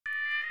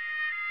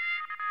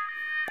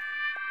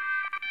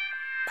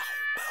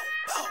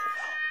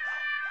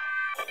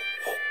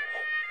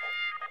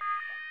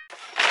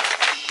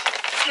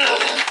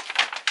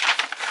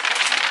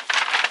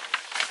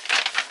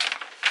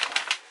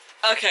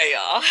Okay,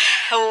 y'all.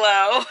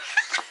 Hello.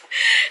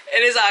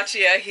 It is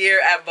Achia here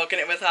at Booking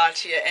It with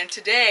Achia, and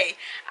today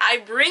I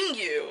bring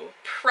you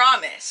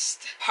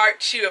Promised, part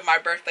 2 of my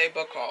birthday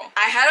book haul.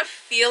 I had a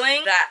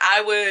feeling that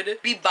I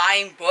would be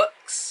buying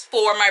books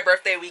for my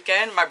birthday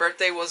weekend. My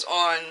birthday was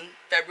on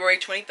February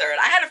 23rd.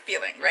 I had a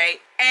feeling, right?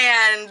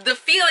 And the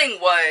feeling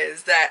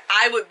was that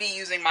I would be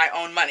using my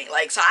own money.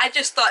 So I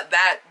just thought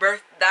that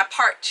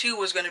part 2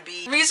 was going to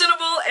be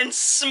reasonable and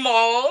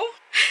small.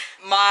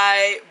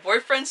 My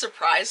boyfriend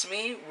surprised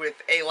me with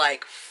a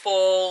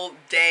full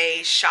day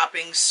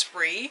shopping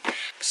spree,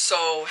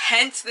 so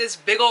hence this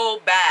big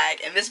old bag,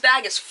 and this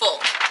bag is full.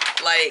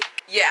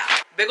 Yeah,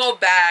 big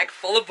old bag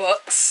full of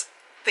books.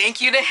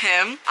 Thank you to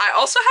him. I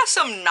also have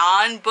some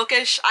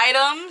non-bookish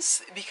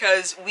items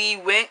because we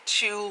went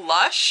to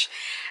Lush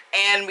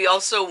and we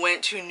also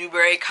went to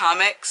Newbury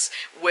Comics,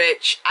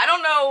 which I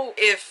don't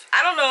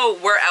know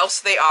where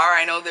else they are.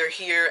 I know they're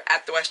here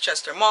at the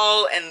Westchester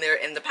Mall, and they're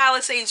in the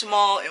Palisades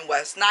Mall in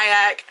West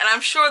Nyack, and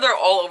I'm sure they're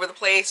all over the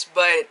place,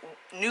 but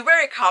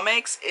Newbury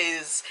Comics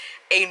is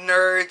a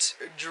nerd's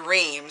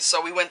dream,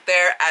 so we went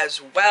there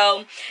as well.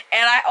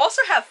 And I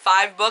also have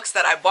 5 books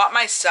that I bought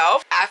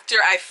myself after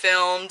I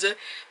filmed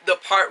the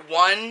part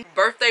 1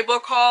 birthday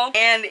book haul.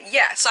 And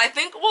yeah, so I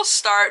think we'll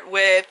start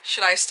with,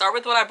 should I start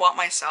with what I bought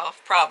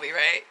myself? Probably,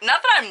 right?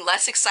 Not that I'm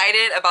less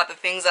excited about the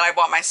things that I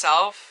bought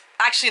myself.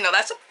 Actually, no,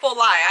 that's a full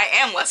lie. I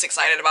am less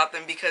excited about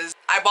them because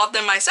I bought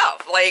them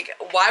myself.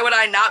 Why would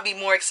I not be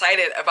more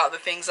excited about the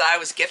things that I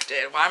was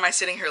gifted? Why am I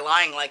sitting here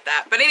lying like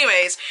that? But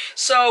anyways,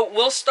 so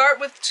we'll start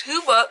with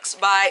 2 books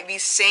by the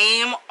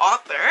same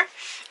author.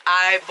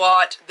 I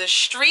bought The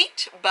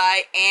Street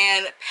by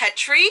Ann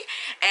Petrie,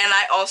 and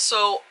I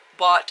also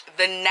bought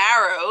The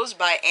Narrows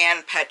by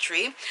Ann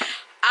Petrie.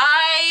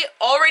 I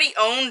already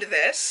owned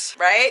this,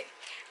 right?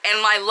 And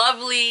my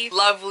lovely,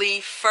 lovely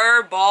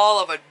fur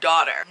ball of a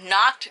daughter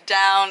knocked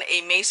down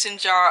a mason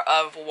jar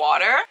of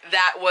water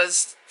that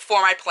was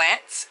for my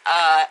plants,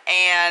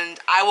 and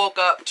I woke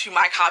up to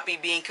my copy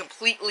being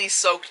completely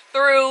soaked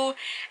through,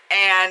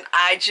 and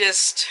I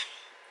just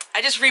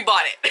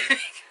rebought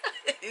it.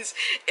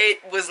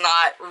 It was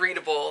not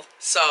readable,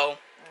 so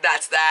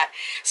that's that.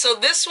 So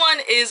this one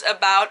is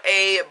about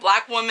a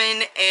black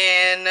woman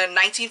in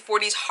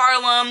 1940s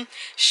Harlem.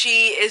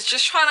 She is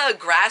just trying to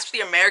grasp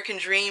the American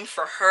dream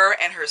for her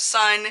and her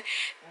son.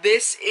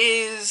 This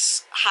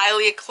is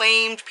highly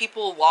acclaimed.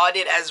 People laud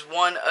it as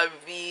one of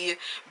the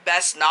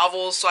best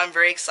novels, so I'm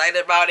very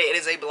excited about it. It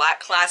is a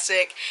black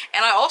classic,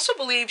 and I also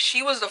believe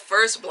she was the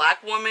first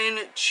black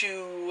woman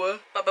to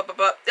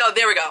oh,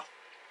 there we go.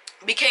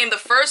 Became the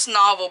first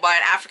novel by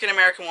an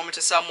African-American woman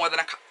to sell more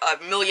than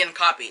a million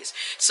copies.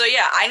 So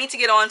yeah, I need to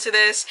get on to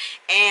this,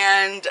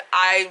 and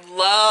I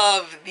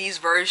love these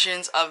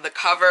versions of the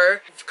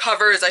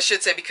covers, I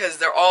should say, because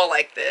they're all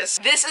like this.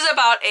 This is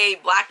about a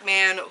black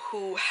man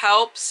who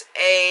helps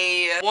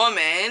a woman.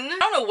 I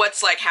don't know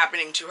what's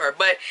happening to her,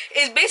 but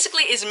it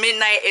basically is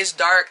midnight, it's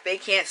dark, they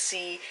can't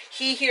see.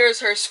 He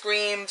hears her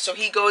scream, so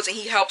he goes and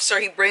he helps her.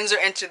 He brings her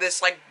into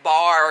this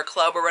bar or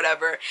club or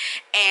whatever,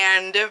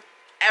 and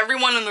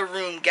everyone in the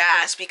room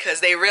gasps because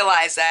they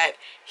realize that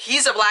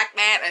he's a black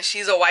man and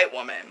she's a white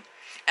woman.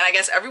 And I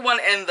guess everyone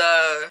in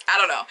the, I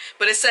don't know,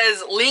 but it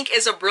says Link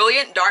is a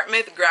brilliant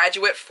Dartmouth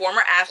graduate,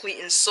 former athlete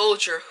and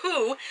soldier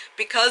who,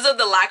 because of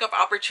the lack of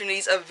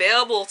opportunities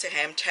available to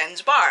him,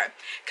 tends bar.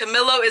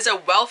 Camillo is a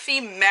wealthy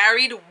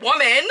married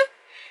woman,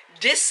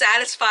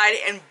 dissatisfied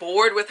and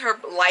bored with her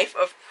life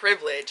of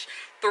privilege.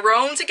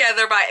 Thrown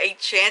together by a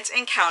chance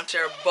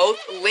encounter, both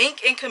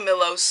Link and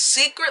Camillo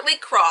secretly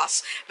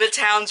cross the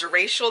town's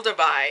racial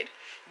divide,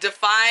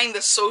 defying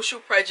the social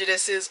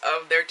prejudices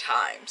of their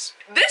times.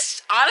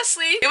 This,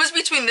 honestly, it was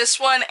between this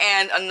one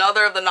and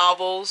another of the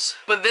novels,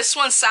 but this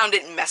one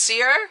sounded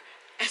messier,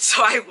 and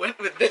so I went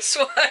with this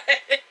one.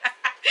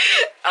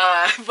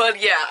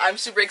 But yeah, I'm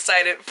super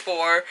excited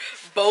for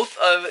both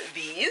of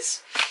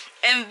these.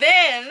 And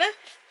then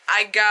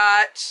I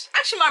got,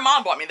 actually my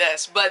mom bought me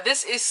this, but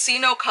this is See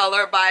No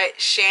Color by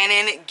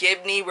Shannon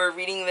Gibney. We're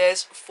reading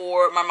this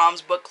for my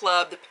mom's book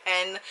club, the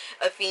Pen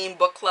a Theme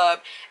book club,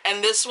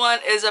 and this one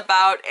is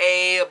about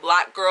a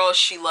black girl.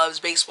 She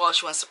loves baseball,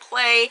 she wants to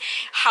play,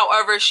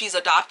 however she's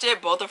adopted.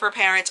 Both of her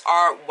parents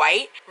are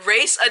white.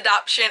 Race,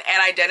 adoption,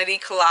 and identity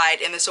collide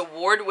in this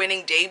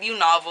award-winning debut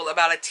novel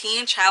about a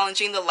teen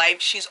challenging the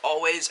life she's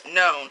always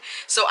known.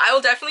 So I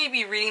will definitely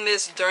be reading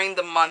this during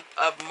the month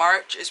of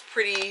March. It's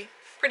pretty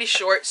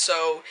short,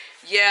 so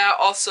yeah.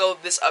 Also,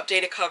 this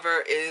updated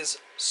cover is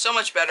so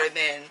much better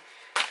than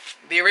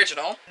the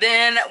original.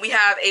 Then we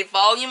have a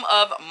volume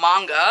of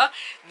manga.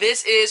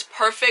 This is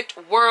Perfect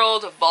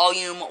World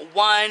Volume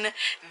 1.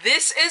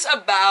 This is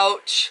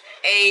about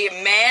a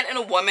man and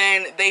a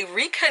woman. They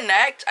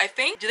reconnect, I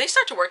think. Do they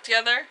start to work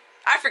together?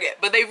 I forget,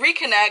 but they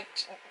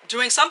reconnect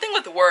doing something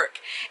with work,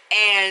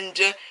 and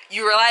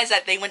you realize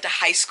that they went to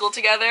high school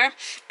together,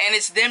 and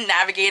it's them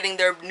navigating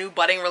their new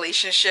budding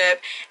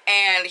relationship,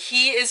 and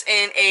he is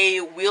in a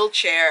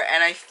wheelchair,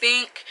 and I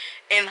think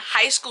in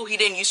high school he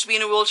didn't used to be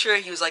in a wheelchair.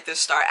 He was like this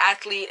star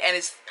athlete, and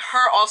it's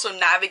her also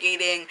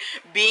navigating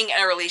being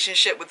in a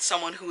relationship with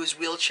someone who is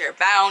wheelchair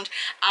bound.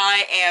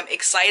 I am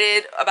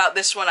excited about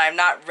this one. I have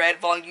not read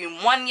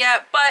volume 1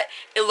 yet, but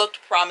it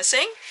looked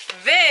promising.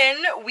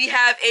 Then we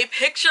have a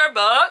picture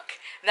book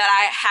that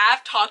I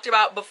have talked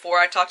about before.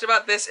 I talked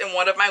about this in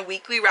one of my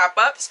weekly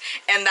wrap-ups,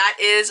 and that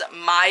is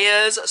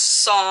Maya's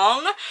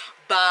Song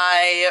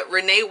by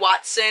Renee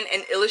Watson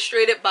and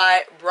illustrated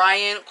by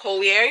Brian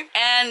Collier.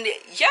 And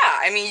yeah,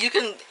 I mean, you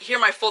can hear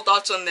my full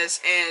thoughts on this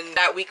in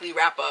that weekly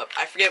wrap-up.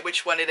 I forget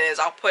which one it is.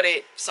 I'll put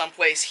it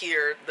someplace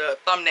here, the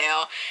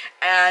thumbnail.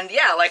 And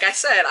yeah, like I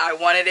said, I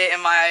wanted it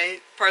in my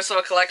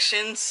personal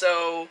collection,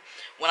 so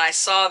when I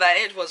saw that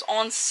it was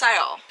on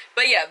sale.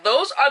 But yeah,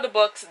 those are the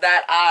books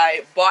that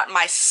I bought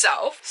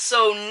myself.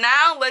 So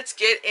now let's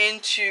get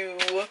into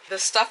the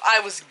stuff I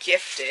was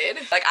gifted.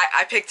 Like,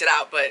 I picked it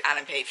out, but I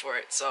didn't pay for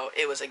it, so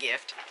it was a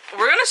gift.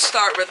 We're gonna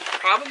start with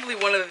probably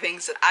one of the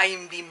things that I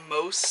am the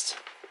most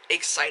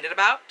excited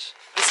about.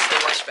 This is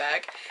the Lush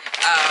bag,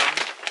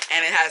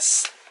 and it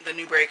has the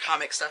Newberry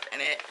comic stuff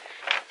in it.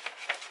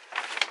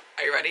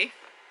 Are you ready?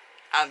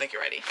 I don't think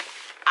you're ready.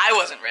 I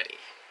wasn't ready,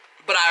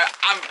 but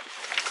I'm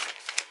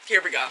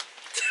here we go.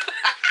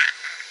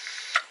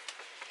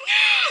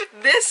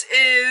 This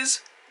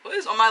is what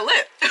is on my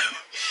lip.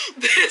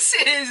 This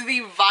is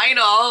the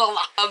vinyl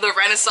of the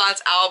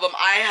Renaissance album.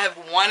 I have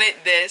wanted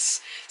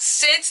this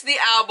since the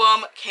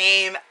album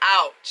came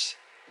out,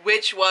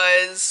 which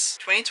was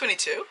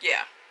 2022.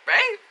 Yeah,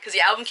 right? Because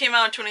the album came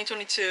out in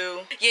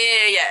 2022.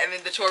 Yeah, and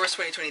then the tour was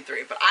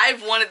 2023. But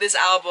I've wanted this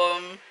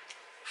album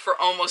for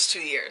almost 2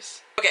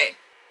 years. Okay,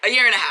 a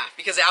year and a half,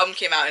 because the album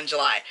came out in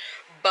July.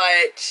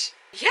 But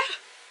yeah,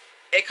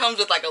 it comes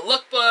with like a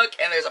lookbook,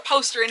 and there's a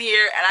poster in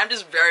here, and I'm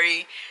just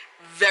very,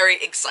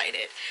 very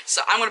excited.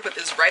 So I'm gonna put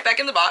this right back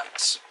in the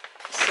box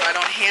so I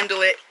don't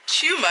handle it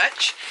too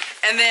much.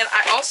 And then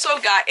I also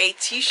got a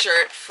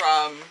t-shirt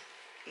from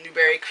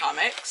Newberry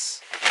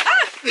Comics.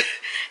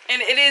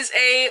 And it is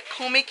a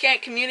Komi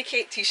Can't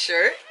Communicate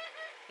t-shirt.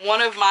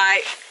 One of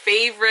my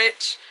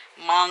favorite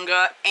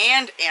manga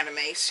and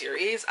anime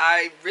series.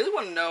 I really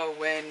want to know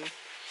when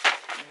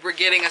we're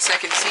getting a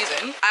second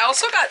season. I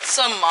also got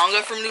some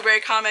manga from Newberry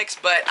Comics,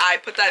 but I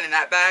put that in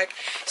that bag.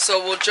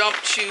 So we'll jump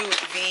to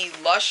the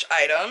Lush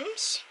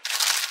items.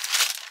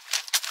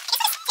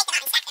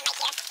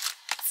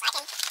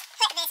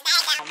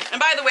 And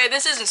by the way,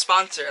 this isn't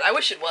sponsored. I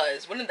wish it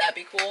was. Wouldn't that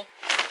be cool?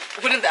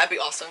 Wouldn't that be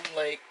awesome?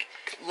 Like,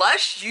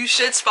 Lush, you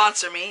should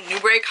sponsor me.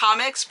 Newberry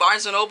Comics,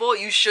 Barnes & Noble,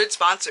 you should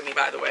sponsor me,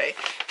 by the way,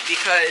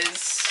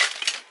 because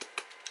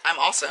I'm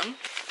awesome.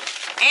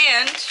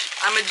 And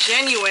I'm a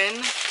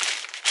genuine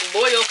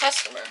loyal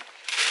customer.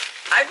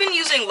 I've been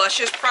using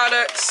Lush's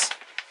products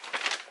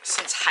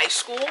since high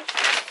school,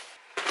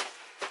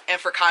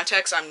 and for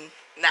context, I'm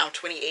now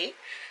 28.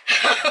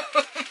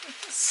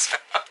 So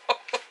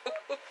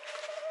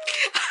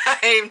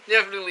I'm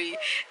definitely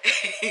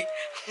a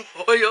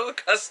loyal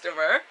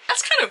customer.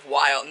 That's kind of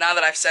wild now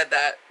that I've said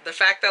that. The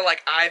fact that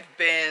like I've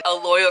been a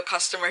loyal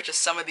customer to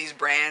some of these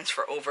brands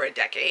for over a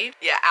decade.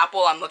 Yeah,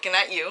 Apple, I'm looking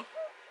at you.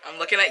 I'm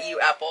looking at you,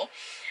 Apple.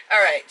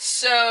 Alright,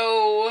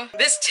 so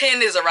this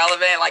tin is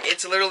irrelevant. Like,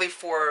 it's literally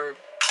for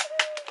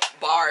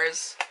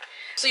bars.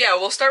 So yeah,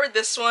 we'll start with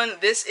this one.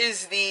 This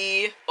is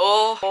the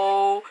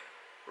Oh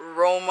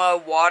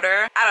Roma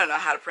water. I don't know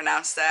how to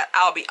pronounce that,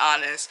 I'll be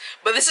honest.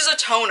 But this is a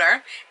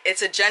toner.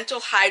 It's a gentle,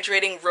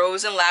 hydrating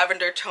rose and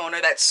lavender toner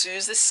that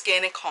soothes the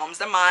skin and calms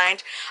the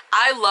mind.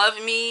 I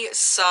love me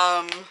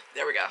some,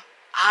 there we go.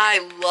 I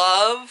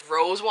love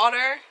rose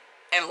water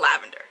and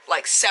lavender,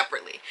 like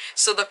separately.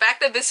 So the fact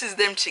that this is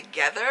them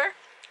together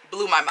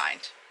blew my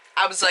mind.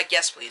 I was like,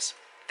 yes, please.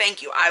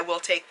 Thank you. I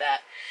will take that.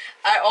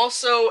 I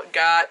also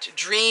got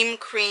Dream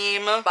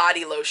Cream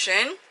body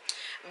lotion.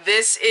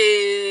 This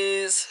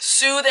is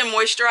soothe and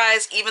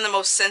moisturize even the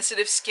most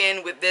sensitive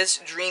skin with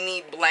this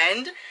dreamy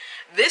blend.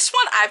 This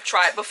one I've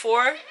tried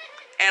before,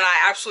 and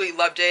I absolutely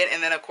loved it,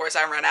 and then of course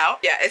I ran out.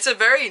 Yeah, it's a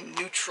very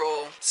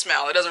neutral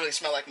smell. It doesn't really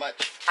smell like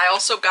much. I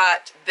also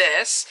got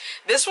this.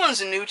 This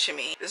one's new to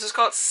me. This is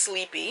called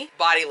Sleepy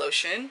body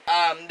lotion.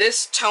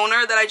 This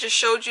toner that I just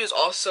showed you is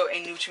also a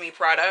new to me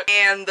product.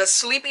 And the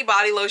Sleepy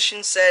body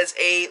lotion says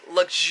a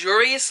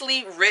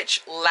luxuriously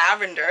rich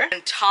lavender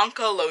and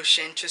tonka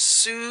lotion to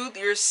soothe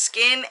your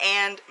skin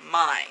and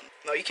mind.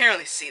 No, you can't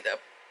really see the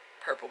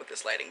purple with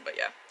this lighting, but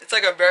yeah. It's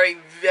like a very,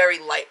 very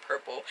light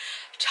purple.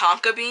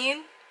 Tonka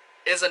bean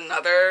is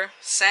another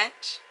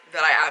scent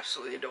that I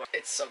absolutely adore.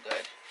 It's so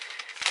good.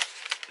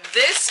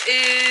 This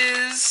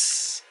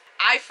is,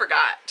 I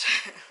forgot.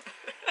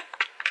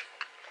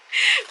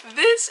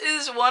 This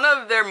is one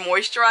of their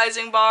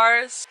moisturizing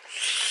bars.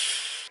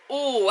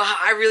 Ooh, wow,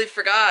 I really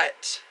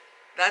forgot.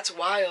 That's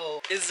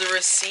wild. Is the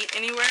receipt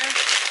anywhere?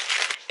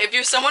 If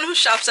you're someone who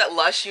shops at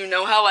Lush, you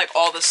know how like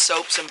all the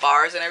soaps and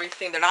bars and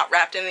everything, they're not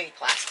wrapped in any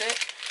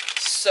plastic.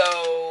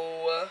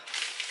 So,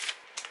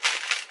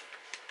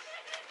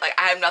 like,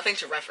 I have nothing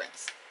to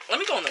reference. Let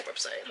me go on the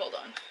website. Hold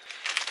on.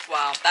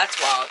 Wow, that's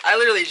wild. I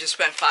literally just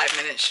spent 5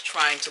 minutes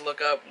trying to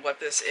look up what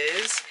this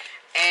is,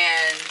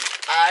 and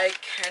I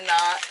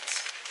cannot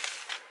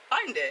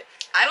find it.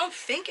 I don't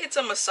think it's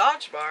a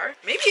massage bar.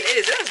 Maybe it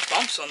is. It has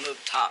bumps on the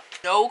top.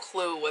 No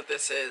clue what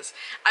this is.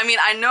 I mean,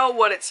 I know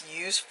what it's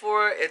used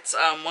for. It's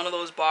one of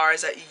those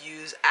bars that you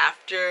use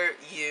after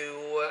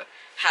you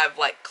have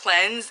like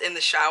cleansed in the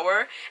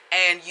shower,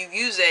 and you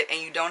use it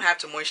and you don't have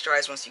to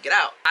moisturize once you get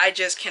out. I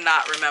just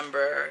cannot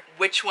remember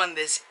which one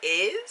this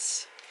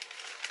is.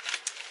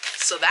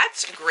 So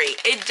that's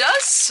great. It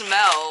does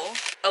smell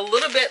a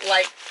little bit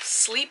like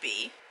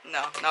sleepy.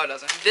 No, it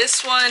doesn't.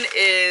 This one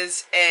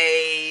is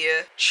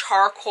a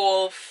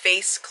charcoal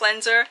face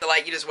cleanser. So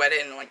like you just wet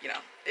it and like, you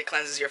know, it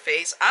cleanses your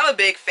face. I'm a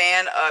big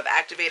fan of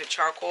activated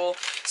charcoal,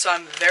 so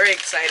I'm very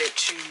excited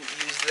to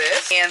use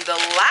this. And the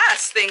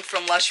last thing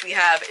from Lush we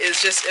have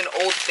is just an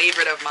old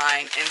favorite of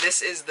mine, and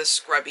this is the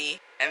Scrubby.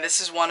 And this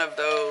is one of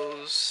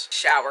those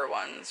shower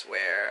ones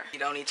where you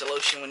don't need to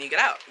lotion when you get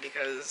out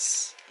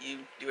because you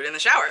do it in the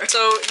shower.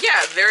 So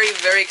yeah, very,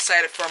 very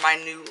excited for my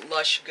new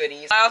Lush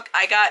goodies.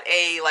 I got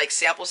a like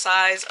sample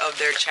size of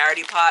their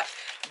Charity Pot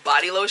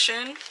body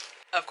lotion.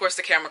 Of course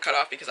the camera cut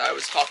off because I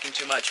was talking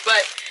too much,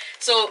 but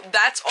so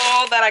that's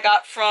all that I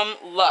got from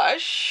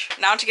Lush.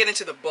 Now to get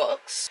into the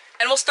books,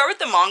 and we'll start with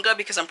the manga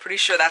because I'm pretty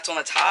sure that's on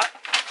the top.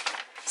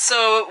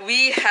 So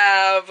we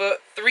have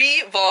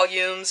 3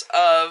 volumes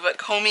of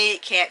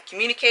Komi Can't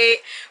Communicate.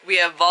 We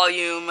have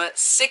volume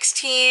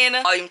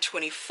 16, volume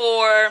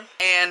 24,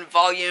 and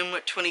volume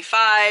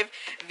 25.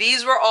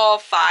 These were all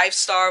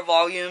 5-star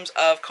volumes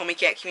of Komi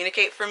Can't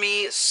Communicate for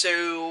me,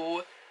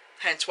 so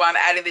hence why I'm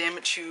adding them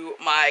to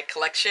my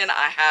collection.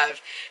 I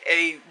have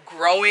a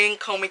growing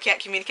Komi Can't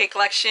Communicate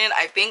collection.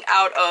 I think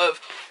out of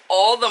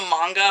all the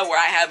manga where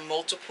I have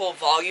multiple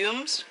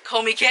volumes,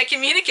 Komi Can't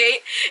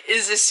Communicate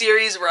is the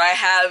series where I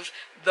have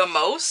the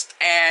most,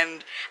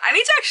 and I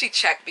need to actually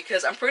check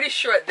because I'm pretty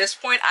sure at this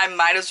point I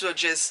might as well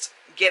just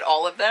get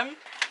all of them.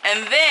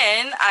 And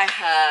then I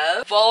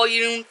have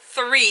volume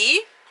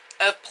 3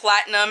 of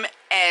Platinum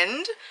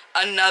End,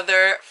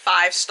 another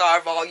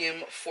 5-star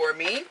volume for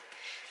me.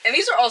 And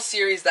these are all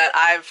series that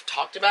I've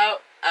talked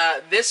about.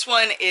 This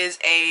one is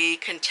a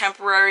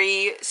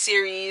contemporary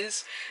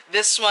series.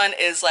 This one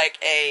is like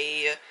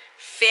a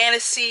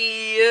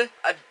fantasy,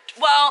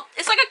 well,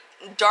 it's like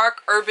a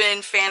dark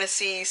urban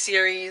fantasy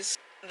series.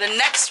 The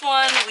next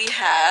one we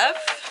have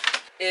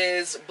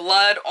is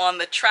Blood on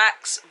the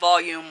Tracks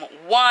volume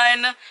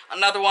 1,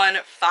 another one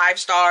 5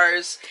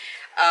 stars.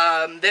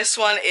 This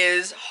one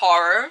is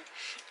horror.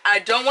 I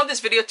don't want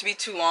this video to be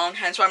too long,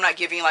 hence why I'm not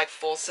giving like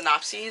full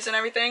synopses and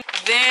everything.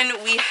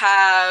 Then we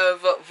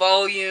have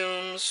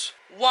volumes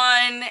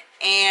 1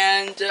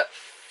 and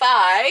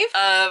 5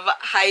 of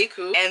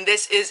Haiku, and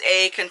this is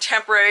a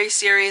contemporary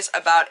series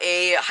about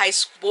a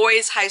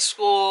boys high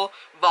school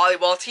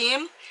volleyball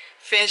team.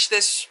 Finished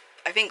this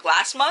I think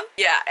last month.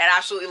 Yeah, and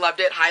absolutely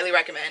loved it. Highly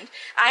recommend.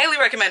 I highly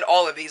recommend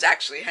all of these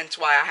actually, hence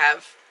why I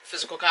have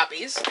physical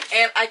copies.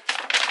 And I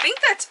think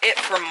that's it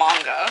for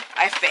manga,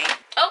 I think.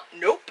 Oh,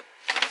 nope.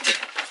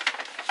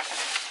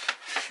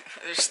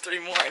 There's 3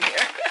 more in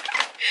here.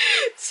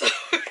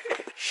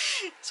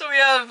 So we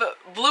have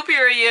Blue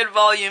Period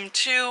volume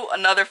 2,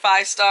 another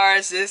 5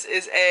 stars. This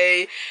is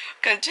a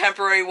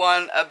contemporary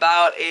one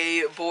about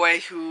a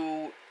boy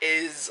who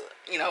is,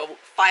 you know,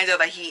 finds out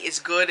that he is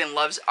good and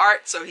loves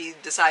art, so he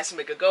decides to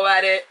make a go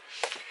at it.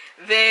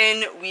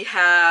 Then we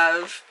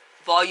have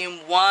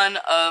volume 1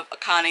 of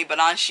Akane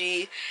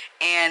Bananshi,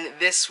 and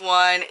this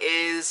one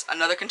is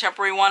another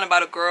contemporary one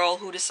about a girl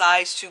who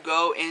decides to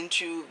go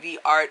into the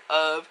art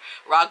of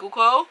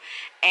raguko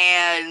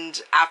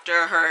and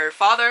after her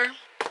father.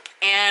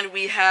 And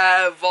we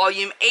have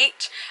volume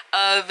 8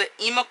 of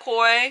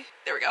Imakoi.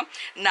 There we go.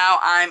 Now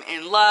I'm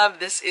in Love.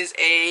 This is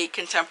a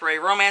contemporary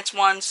romance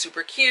one,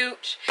 super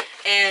cute.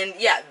 And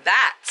yeah,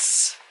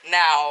 that's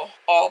now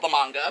all the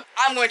manga.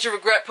 I'm going to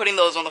regret putting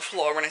those on the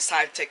floor when it's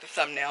time to take the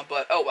thumbnail,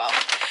 but oh well.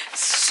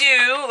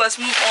 So let's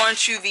move on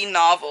to the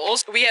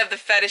novels. We have The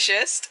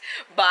Fetishist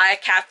by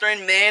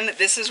Catherine Min.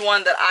 This is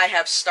one that I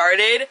have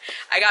started.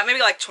 I got maybe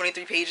like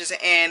 23 pages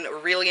in,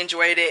 really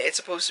enjoyed it. It's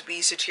supposed to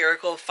be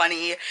satirical,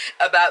 funny,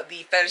 about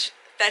the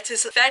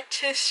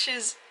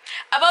fetishes,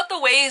 about the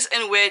ways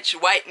in which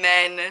white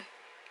men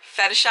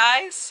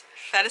fetishize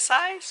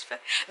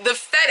the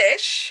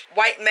fetish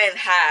white men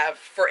have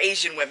for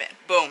Asian women.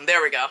 Boom,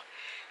 there we go.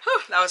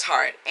 Whew, that was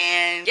hard.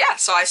 And yeah,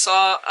 so I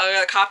saw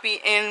a copy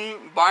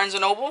in Barnes &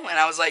 Noble and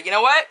I was like, you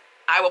know what?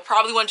 I will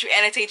probably want to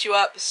annotate you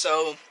up,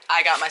 so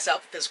I got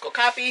myself a physical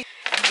copy.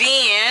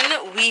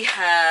 Then we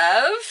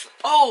have,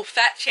 oh,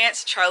 Fat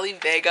Chance Charlie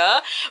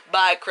Vega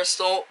by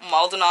Crystal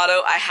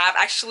Maldonado. I have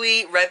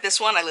actually read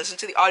this one. I listened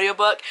to the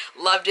audiobook,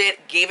 loved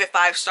it, gave it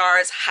 5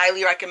 stars,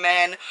 highly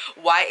recommend.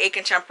 YA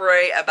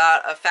contemporary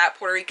about a fat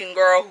Puerto Rican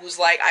girl who's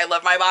like, I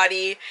love my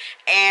body,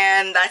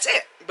 and that's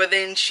it. But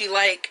then she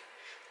like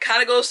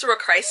kind of goes through a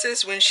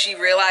crisis when she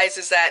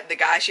realizes that the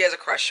guy she has a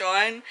crush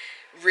on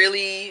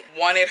really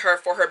wanted her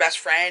for her best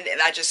friend, and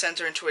that just sends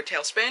her into a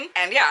tailspin.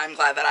 And yeah, I'm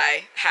glad that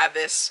I have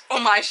this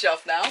on my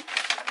shelf now.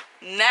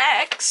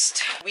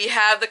 Next, we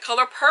have The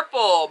Color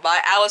Purple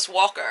by Alice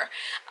Walker.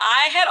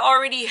 I had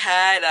already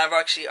had, I've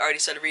actually already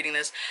started reading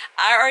this,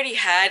 I already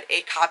had a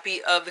copy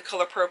of The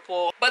Color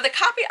Purple, but the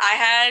copy I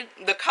had,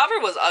 the cover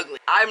was ugly.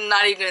 I'm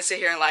not even gonna sit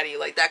here and lie to you,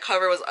 like that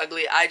cover was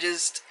ugly. I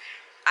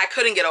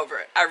couldn't get over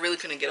it. I really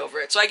couldn't get over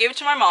it. So I gave it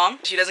to my mom.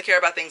 She doesn't care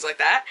about things like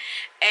that.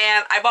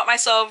 And I bought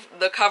myself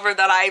the cover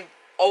that I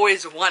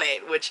always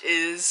wanted, which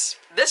is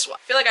this one.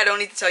 I feel like I don't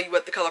need to tell you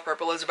what The Color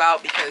Purple is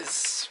about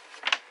because,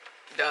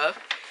 duh.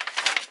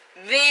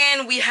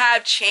 Then we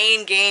have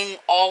Chain Gang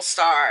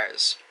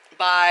All-Stars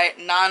by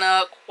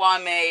Nana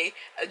Kwame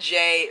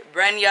J.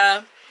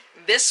 Brenya.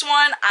 This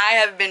one I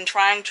have been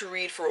trying to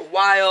read for a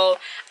while.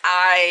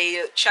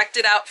 I checked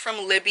it out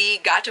from Libby,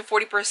 got to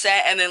 40%,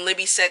 and then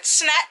Libby said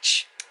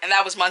snatch, and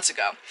that was months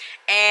ago.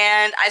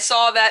 And I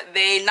saw that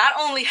they not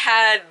only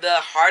had the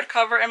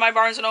hardcover in my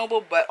Barnes &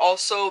 Noble, but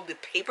also the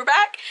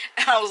paperback.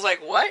 And I was like,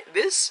 what?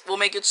 This will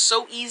make it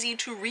so easy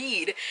to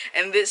read.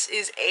 And this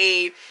is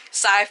a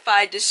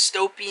sci-fi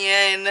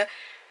dystopian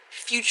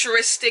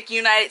futuristic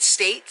United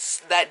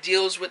States that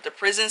deals with the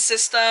prison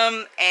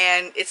system.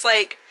 And it's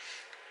like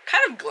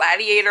kind of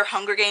Gladiator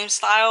Hunger Games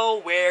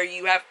style, where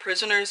you have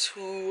prisoners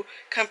who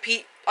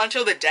compete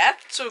until the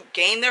death to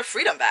gain their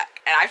freedom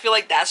back. And I feel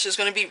like that's just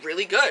gonna be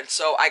really good.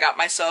 So I got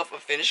myself a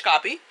finished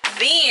copy.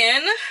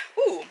 Then,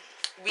 ooh,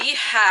 we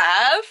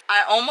have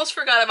I Almost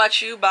Forgot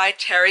About You by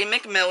Terry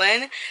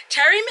McMillan.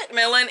 Terry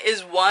McMillan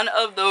is one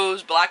of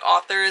those Black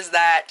authors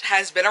that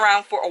has been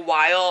around for a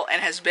while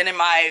and has been in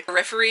my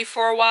periphery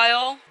for a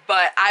while.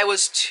 But I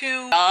was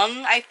too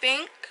young, I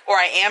think, or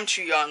I am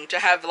too young to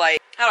have, like,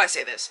 how do I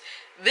say this?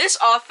 This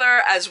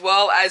author, as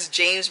well as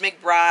James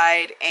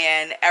McBride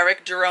and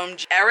Eric Jerome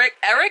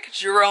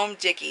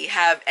Dickey,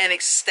 have an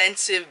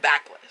extensive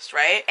backlist,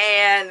 right?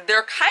 And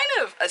they're kind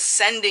of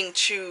ascending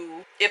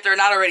to, if they're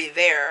not already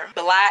there,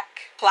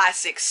 Black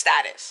classic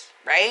status,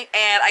 right?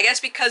 And I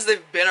guess because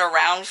they've been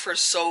around for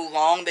so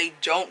long, they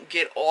don't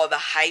get all the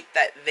hype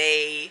that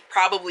they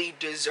probably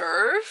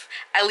deserve,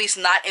 at least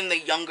not in the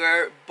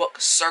younger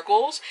book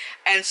circles.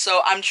 And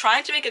so I'm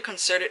trying to make a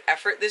concerted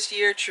effort this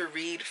year to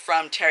read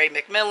from Terry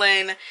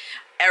McMillan,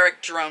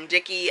 Eric Jerome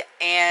Dickey,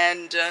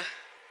 and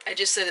I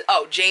just said,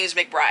 oh, James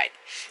McBride.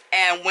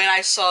 And when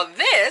I saw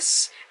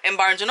this in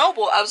Barnes &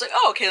 Noble, I was like,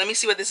 oh, okay, let me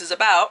see what this is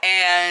about.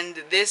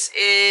 And this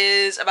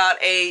is about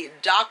a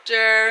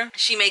doctor.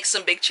 She makes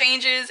some big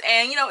changes,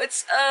 and you know,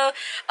 it's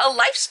a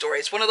life story.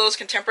 It's one of those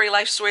contemporary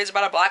life stories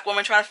about a Black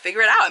woman trying to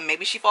figure it out, and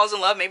maybe she falls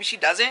in love, maybe she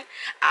doesn't,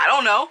 I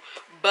don't know.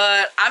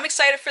 But I'm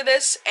excited for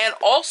this. And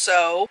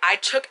also I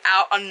took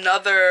out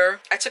another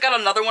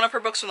one of her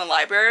books from the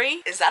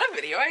library. Is that a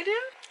video idea?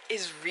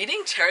 Is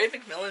reading Terry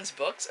McMillan's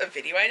books a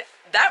video idea?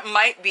 That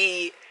might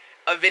be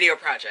a video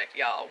project,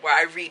 y'all, where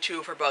I read 2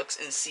 of her books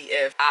and see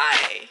if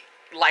I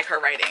like her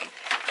writing.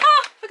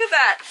 Ah, look at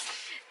that.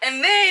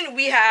 And then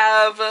we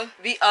have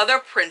The Other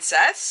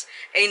Princess,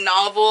 a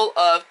novel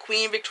of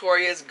Queen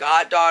Victoria's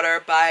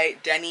goddaughter by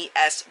Denny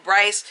S.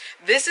 Bryce.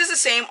 This is the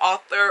same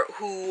author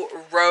who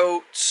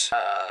wrote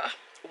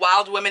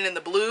Wild Women in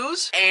the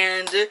Blues,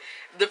 and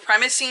the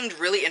premise seemed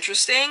really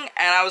interesting,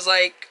 and I was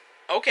like,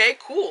 okay,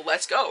 cool,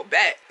 let's go,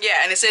 bet.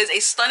 Yeah, and it says a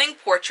stunning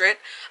portrait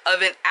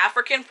of an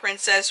African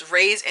princess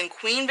raised in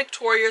Queen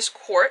Victoria's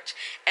court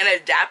and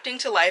adapting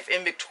to life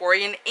in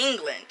Victorian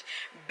England,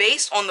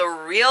 based on the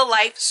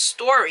real-life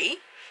story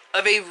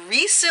of a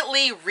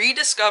recently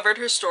rediscovered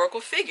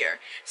historical figure,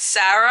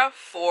 Sarah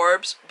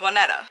Forbes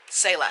Bonetta.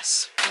 Say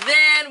less.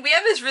 Then we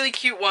have this really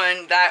cute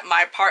one that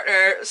my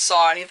partner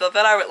saw and he thought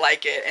that I would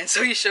like it, and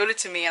so he showed it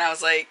to me and I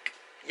was like,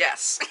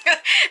 yes.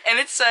 And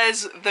it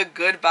says The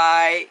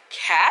Goodbye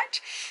Cat.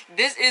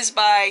 This is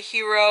by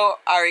Hiro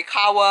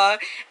Arikawa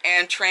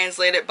and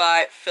translated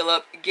by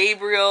Philip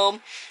Gabriel.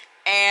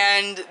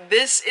 And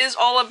this is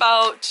all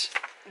about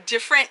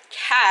different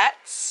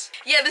cats.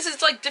 Yeah, this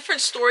is like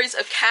different stories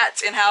of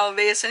cats and how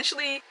they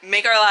essentially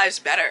make our lives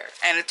better.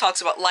 And it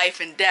talks about life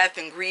and death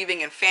and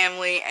grieving and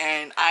family,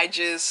 and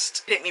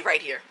it hit me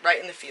right here,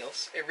 right in the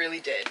feels. It really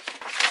did.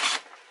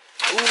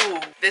 Ooh,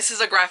 this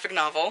is a graphic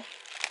novel.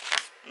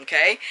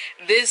 Okay,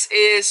 this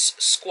is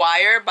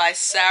Squire by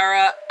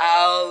Sarah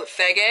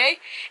Alfege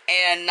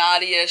and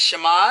Nadia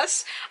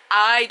Shamaz.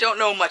 I don't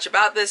know much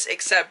about this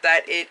except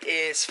that it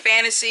is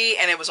fantasy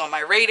and it was on my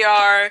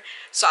radar,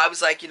 so I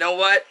was like, you know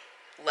what,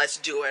 let's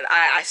do it.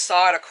 I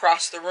saw it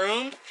across the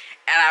room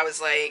and I was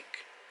like,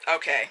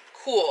 okay,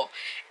 cool.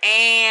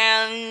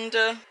 And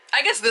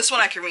I guess this one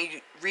I can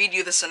read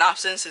you the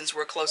synopsis since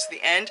we're close to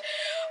the end.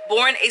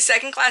 Born a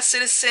second-class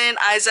citizen,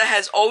 Isa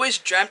has always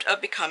dreamt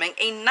of becoming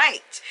a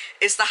knight.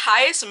 It's the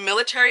highest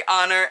military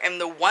honor in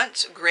the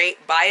once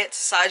great Bayat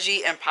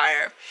Saji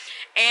Empire.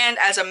 And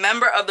as a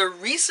member of the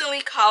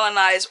recently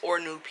colonized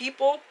Ornu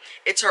people,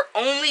 it's her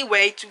only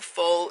way to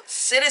full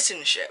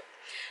citizenship.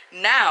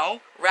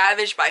 Now,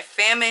 ravaged by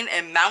famine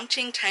and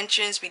mounting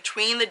tensions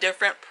between the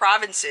different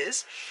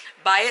provinces,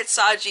 Bayat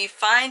Saji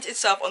finds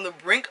itself on the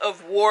brink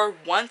of war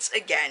once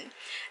again,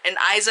 and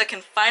Aiza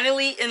can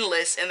finally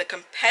enlist in the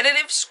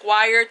competitive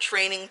squire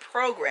training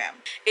program.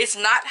 It's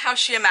not how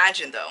she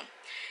imagined though.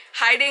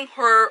 Hiding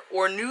her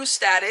or new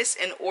status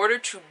in order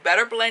to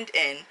better blend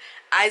in,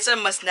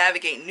 Aiza must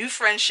navigate new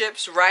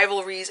friendships,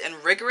 rivalries,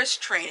 and rigorous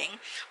training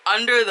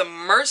under the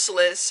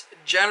merciless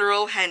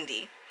General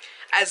Hendi.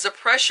 As the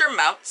pressure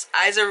mounts,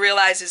 Aiza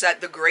realizes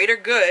that the greater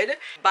good,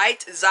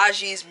 Bayat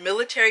Saji's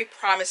military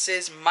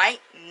promises might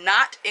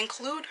not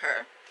include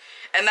her,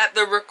 and that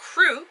the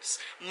recruits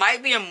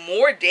might be in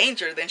more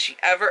danger than she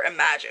ever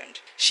imagined.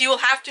 She will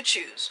have to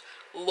choose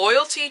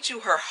loyalty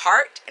to her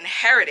heart and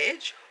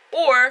heritage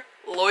or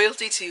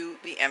loyalty to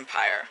the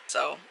empire.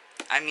 So,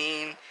 I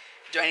mean,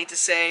 do I need to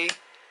say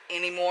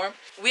any more?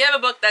 We have a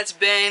book that's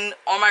been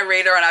on my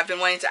radar and I've been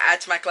wanting to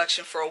add to my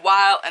collection for a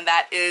while, and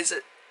that is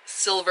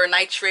Silver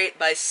Nitrate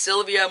by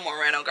Silvia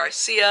Moreno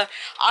Garcia.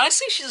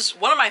 Honestly, she's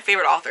one of my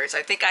favorite authors.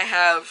 I think I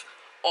have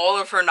all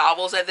of her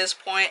novels at this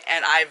point,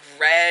 and I've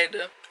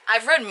read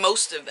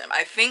most of them.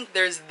 I think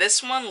there's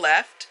this one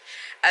left,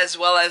 as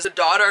well as The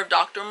Daughter of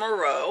Dr.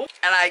 Moreau,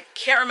 and I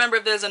can't remember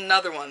if there's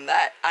another one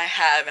that I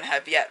have and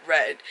have yet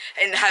read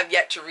and have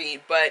yet to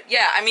read. But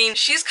yeah, I mean,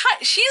 she's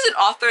an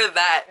author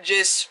that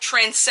just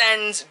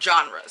transcends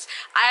genres.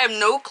 I have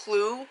no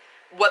clue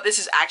what this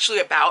is actually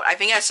about. I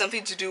think it has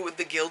something to do with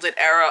the Gilded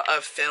Era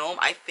of film,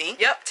 I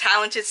think. Yep,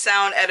 talented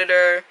sound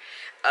editor,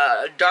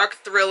 dark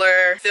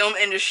thriller, film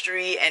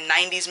industry, and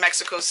 90s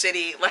Mexico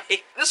City.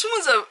 Like, this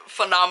woman's a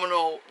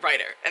phenomenal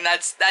writer, and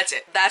that's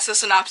it. That's the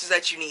synopsis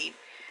that you need,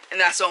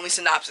 and that's the only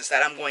synopsis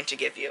that I'm going to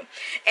give you.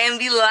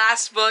 And the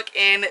last book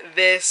in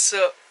this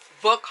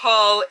book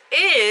haul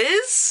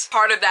is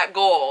part of that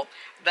goal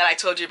that I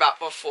told you about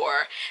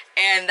before,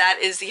 and that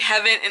is The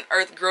Heaven and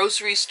Earth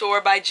Grocery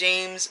Store by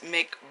James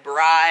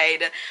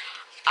McBride.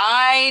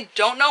 I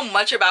don't know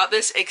much about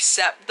this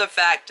except the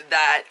fact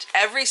that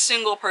every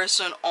single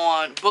person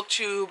on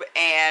BookTube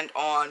and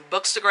on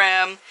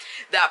Bookstagram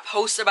that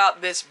posts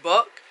about this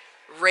book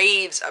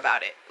raves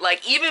about it.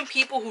 Like, even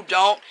people who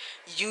don't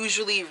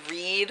usually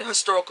read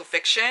historical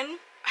fiction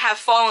have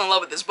fallen in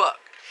love with this book.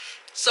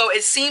 So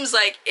it seems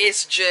like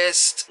it's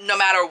just, no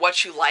matter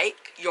what you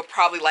like, you'll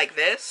probably like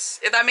this,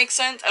 if that makes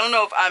sense. I don't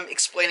know if I'm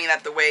explaining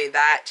that the way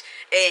that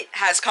it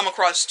has come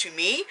across to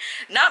me.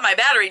 Not my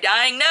battery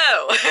dying,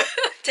 no.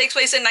 Takes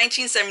place in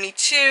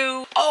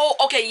 1972. Oh,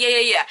 okay,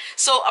 yeah.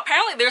 So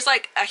apparently there's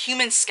like a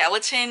human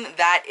skeleton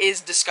that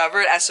is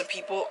discovered as some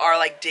people are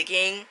like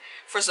digging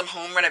for some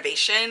home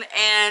renovation,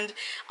 and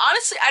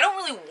honestly I don't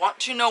really want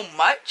to know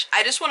much.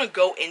 I just want to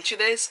go into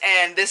this,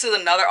 and this is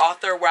another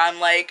author where I'm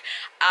like,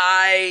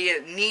 I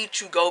need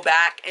to go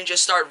back and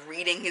just start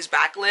reading his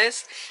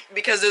backlist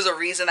because there's a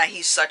reason that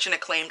he's such an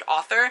acclaimed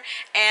author.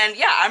 And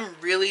yeah, I'm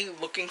really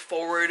looking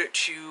forward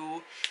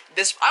to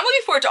this. I'm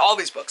looking forward to all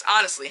these books,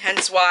 honestly,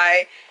 hence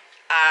why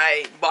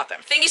I bought them.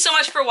 Thank you so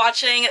much for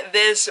watching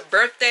this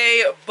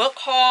birthday book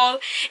haul.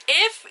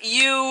 If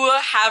you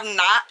have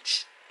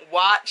not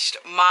watched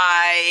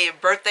my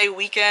birthday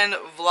weekend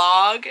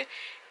vlog,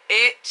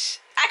 it's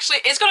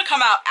gonna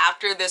come out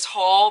after this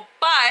haul,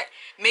 but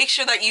make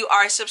sure that you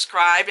are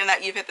subscribed and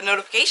that you've hit the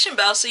notification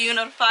bell so you're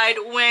notified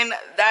when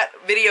that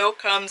video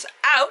comes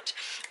out.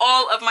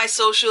 All of my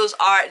socials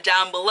are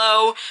down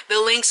below.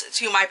 The links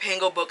to my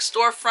Pango Book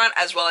storefront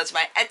as well as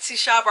my Etsy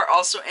shop are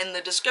also in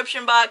the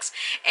description box,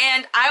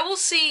 and I will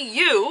see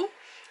you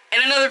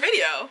in another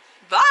video.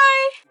 Bye!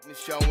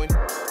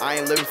 I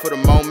ain't living for the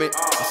moment.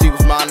 I see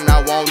what's mine and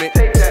I want it.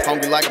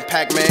 Hungry like a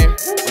Pac-Man.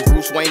 I'm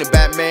Bruce Wayne and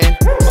Batman.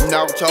 I'm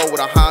Naruto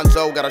with a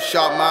Hanzo. Got a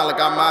sharp mind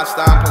like I'm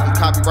Einstein. Plus I'm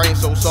copywriting,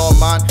 so it's all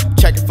mine.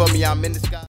 Check it for me, I'm in the sky.